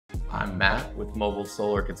I'm Matt with Mobile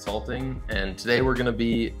Solar Consulting, and today we're going to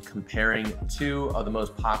be comparing two of the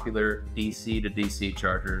most popular DC to DC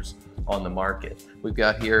chargers on the market. We've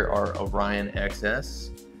got here our Orion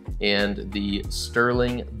XS and the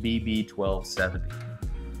Sterling BB1270.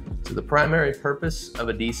 So the primary purpose of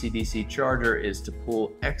a DC-DC charger is to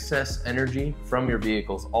pull excess energy from your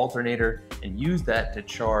vehicle's alternator and use that to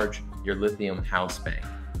charge your lithium house bank.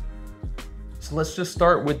 So let's just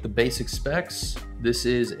start with the basic specs. This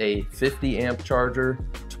is a 50 amp charger,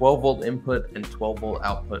 12 volt input and 12 volt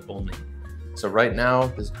output only. So right now,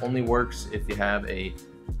 this only works if you have a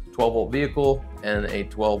 12 volt vehicle and a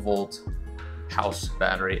 12 volt house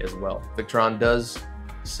battery as well. Victron does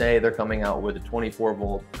say they're coming out with a 24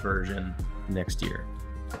 volt version next year.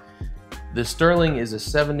 The Sterling is a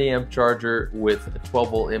 70 amp charger with a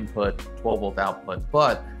 12 volt input, 12 volt output,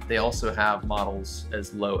 but they also have models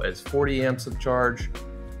as low as 40 amps of charge,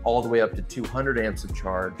 all the way up to 200 amps of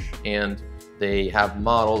charge, and they have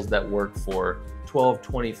models that work for 12,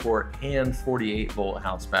 24, and 48 volt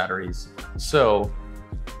house batteries. So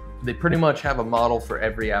they pretty much have a model for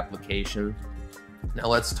every application. Now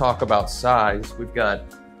let's talk about size. We've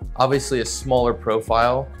got obviously a smaller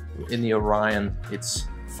profile. In the Orion, it's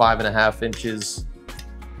 5.5 inches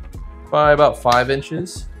by about 5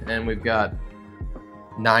 inches, and we've got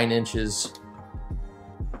 9 inches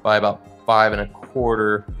by about 5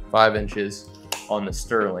 inches on the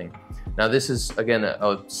Sterling. Now this is again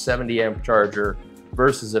a 70 amp charger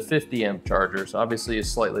versus a 50 amp charger, so obviously a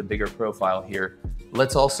slightly bigger profile here.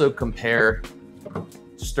 Let's also compare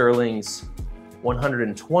Sterling's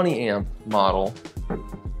 120 amp model,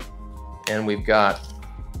 and we've got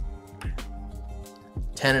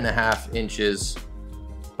 10.5 inches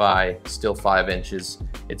by still 5 inches.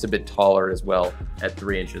 It's a bit taller as well at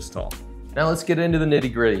 3 inches tall. Now let's get into the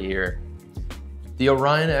nitty-gritty here. The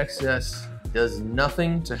Orion XS does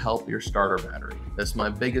nothing to help your starter battery. That's my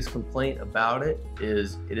biggest complaint about it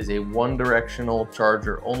is a one-directional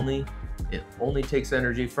charger only. It only takes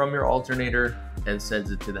energy from your alternator and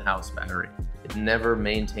sends it to the house battery. It never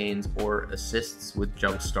maintains or assists with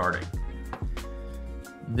jump starting.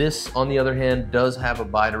 This, on the other hand, does have a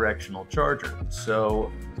bidirectional charger. So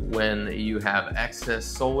when you have excess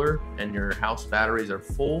solar and your house batteries are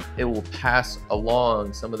full, it will pass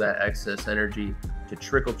along some of that excess energy to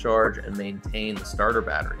trickle charge and maintain the starter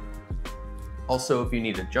battery. Also, if you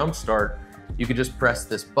need a jump start, you could just press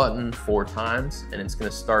this button 4 times and it's going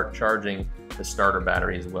to start charging the starter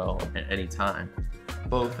battery as well at any time.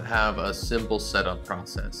 Both have a simple setup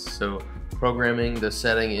process. So programming the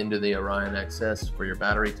setting into the Orion XS for your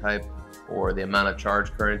battery type or the amount of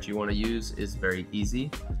charge current you want to use is very easy.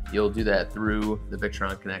 You'll do that through the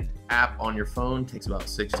Victron Connect app on your phone. It takes about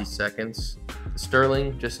 60 seconds. The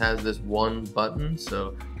Sterling just has this one button,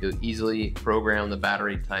 so you'll easily program the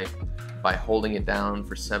battery type by holding it down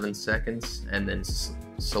for 7 seconds and then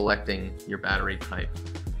selecting your battery type.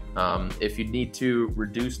 If you need to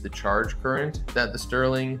reduce the charge current that the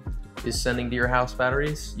Sterling is sending to your house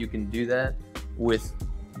batteries, you can do that with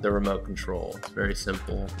the remote control. It's a very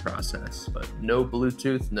simple process, but no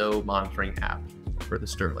Bluetooth, no monitoring app for the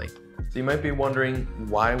Sterling. So you might be wondering,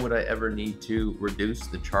 why would I ever need to reduce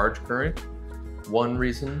the charge current? One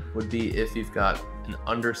reason would be if you've got an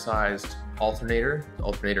undersized alternator, the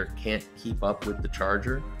alternator can't keep up with the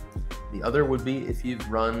charger. The other would be if you've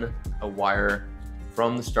run a wire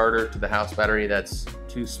from the starter to the house battery that's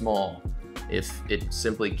too small. If it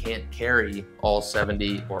simply can't carry all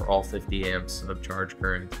 70 or all 50 amps of charge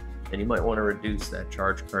current, then you might want to reduce that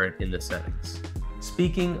charge current in the settings.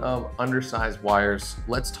 Speaking of undersized wires,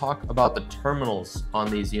 let's talk about the terminals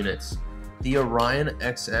on these units. The Orion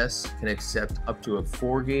XS can accept up to a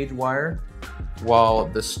 4 gauge wire, while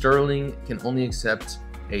the Sterling can only accept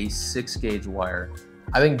a 6 gauge wire.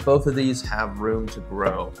 I think both of these have room to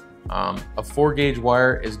grow. A 4 gauge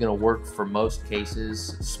wire is going to work for most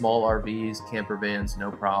cases. Small RVs, camper vans,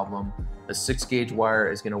 no problem. A 6 gauge wire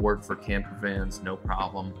is going to work for camper vans, no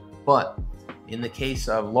problem. But in the case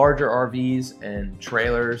of larger RVs and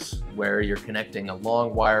trailers where you're connecting a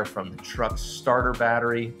long wire from the truck's starter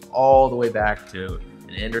battery all the way back to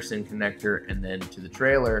an Anderson connector and then to the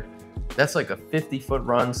trailer, that's like a 50-foot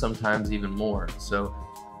run, sometimes even more. So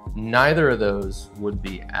neither of those would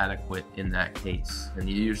be adequate in that case, and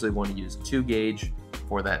you usually want to use 2 gauge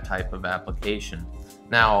for that type of application.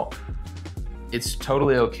 Now, it's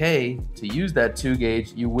totally okay to use that 2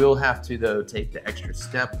 gauge. You will have to, though, take the extra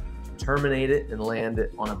step, terminate it, and land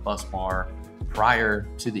it on a bus bar prior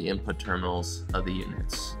to the input terminals of the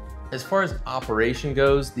units. As far as operation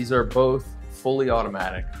goes, these are both fully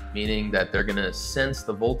automatic, meaning that they're gonna sense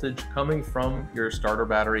the voltage coming from your starter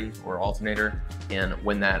battery or alternator, and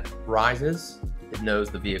when that rises, it knows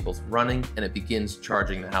the vehicle's running and it begins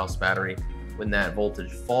charging the house battery. When that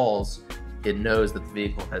voltage falls, it knows that the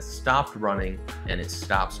vehicle has stopped running and it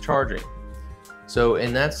stops charging. So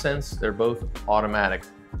in that sense, they're both automatic,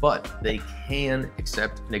 but they can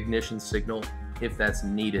accept an ignition signal if that's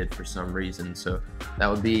needed for some reason. So that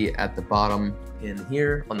would be at the bottom in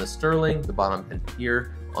here on the Sterling, the bottom in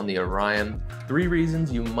here on the Orion. 3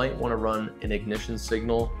 reasons you might want to run an ignition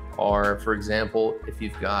signal are, for example, if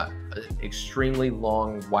you've got an extremely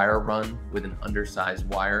long wire run with an undersized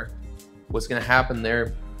wire, what's going to happen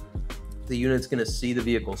there, the unit's going to see the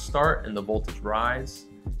vehicle start and the voltage rise.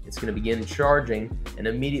 It's going to begin charging and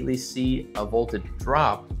immediately see a voltage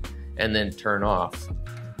drop and then turn off.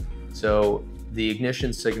 So the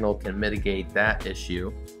ignition signal can mitigate that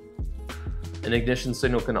issue. An ignition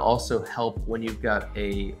signal can also help when you've got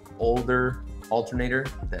a older alternator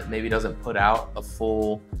that maybe doesn't put out a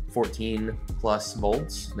full 14 plus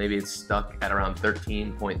volts. Maybe it's stuck at around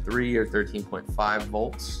 13.3 or 13.5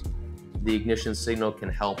 volts. The ignition signal can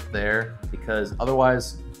help there, because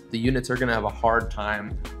otherwise the units are going to have a hard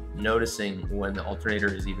time noticing when the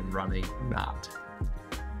alternator is even running or not.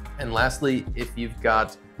 And lastly, if you've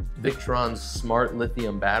got Victron's smart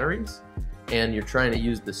lithium batteries and you're trying to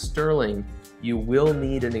use the Sterling, you will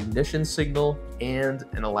need an ignition signal and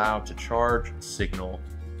an allow to charge signal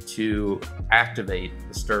to activate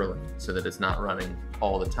the Sterling so that it's not running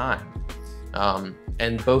all the time.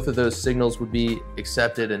 And both of those signals would be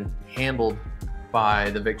accepted and handled by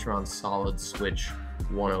the Victron Solid Switch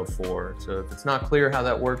 104. So if it's not clear how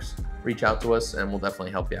that works, reach out to us and we'll definitely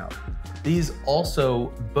help you out. These also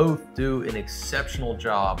both do an exceptional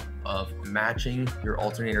job of matching your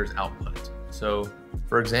alternator's output. So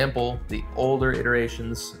for example, the older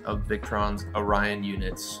iterations of Victron's Orion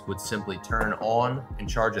units would simply turn on and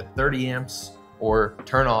charge at 30 amps or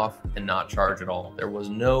turn off and not charge at all. There was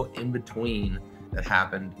no in between that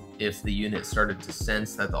happened if the unit started to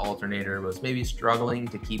sense that the alternator was maybe struggling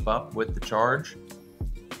to keep up with the charge.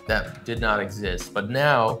 That did not exist. But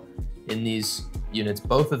now in these units,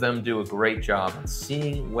 both of them do a great job of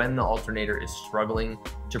seeing when the alternator is struggling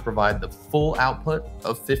to provide the full output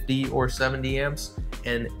of 50 or 70 amps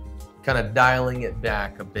and kind of dialing it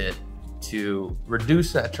back a bit to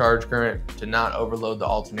reduce that charge current, to not overload the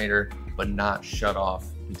alternator, but not shut off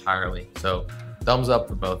entirely. So thumbs up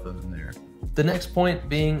for both of them there. The next point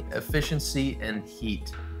being efficiency and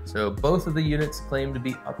heat. So both of the units claim to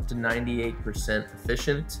be up to 98%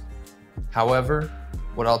 efficient. However,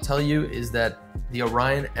 what I'll tell you is that the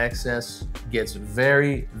Orion XS gets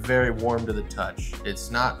very, very warm to the touch.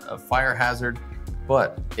 It's not a fire hazard,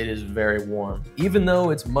 but it is very warm. Even though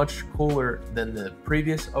it's much cooler than the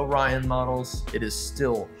previous Orion models, it is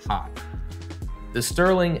still hot. The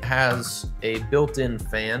Sterling has a built-in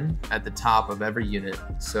fan at the top of every unit,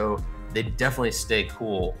 so they definitely stay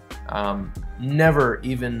cool. Never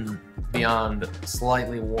even beyond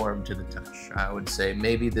slightly warm to the touch. I would say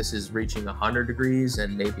maybe this is reaching 100 degrees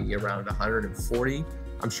and maybe around 140.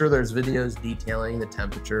 I'm sure there's videos detailing the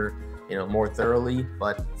temperature, more thoroughly,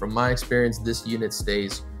 but from my experience, this unit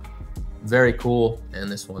stays very cool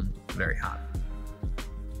and this one very hot.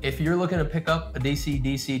 If you're looking to pick up a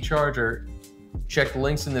DC-DC charger, check the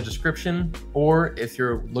links in the description, or if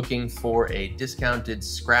you're looking for a discounted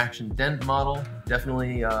scratch and dent model,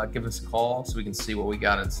 definitely give us a call so we can see what we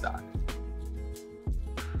got in stock.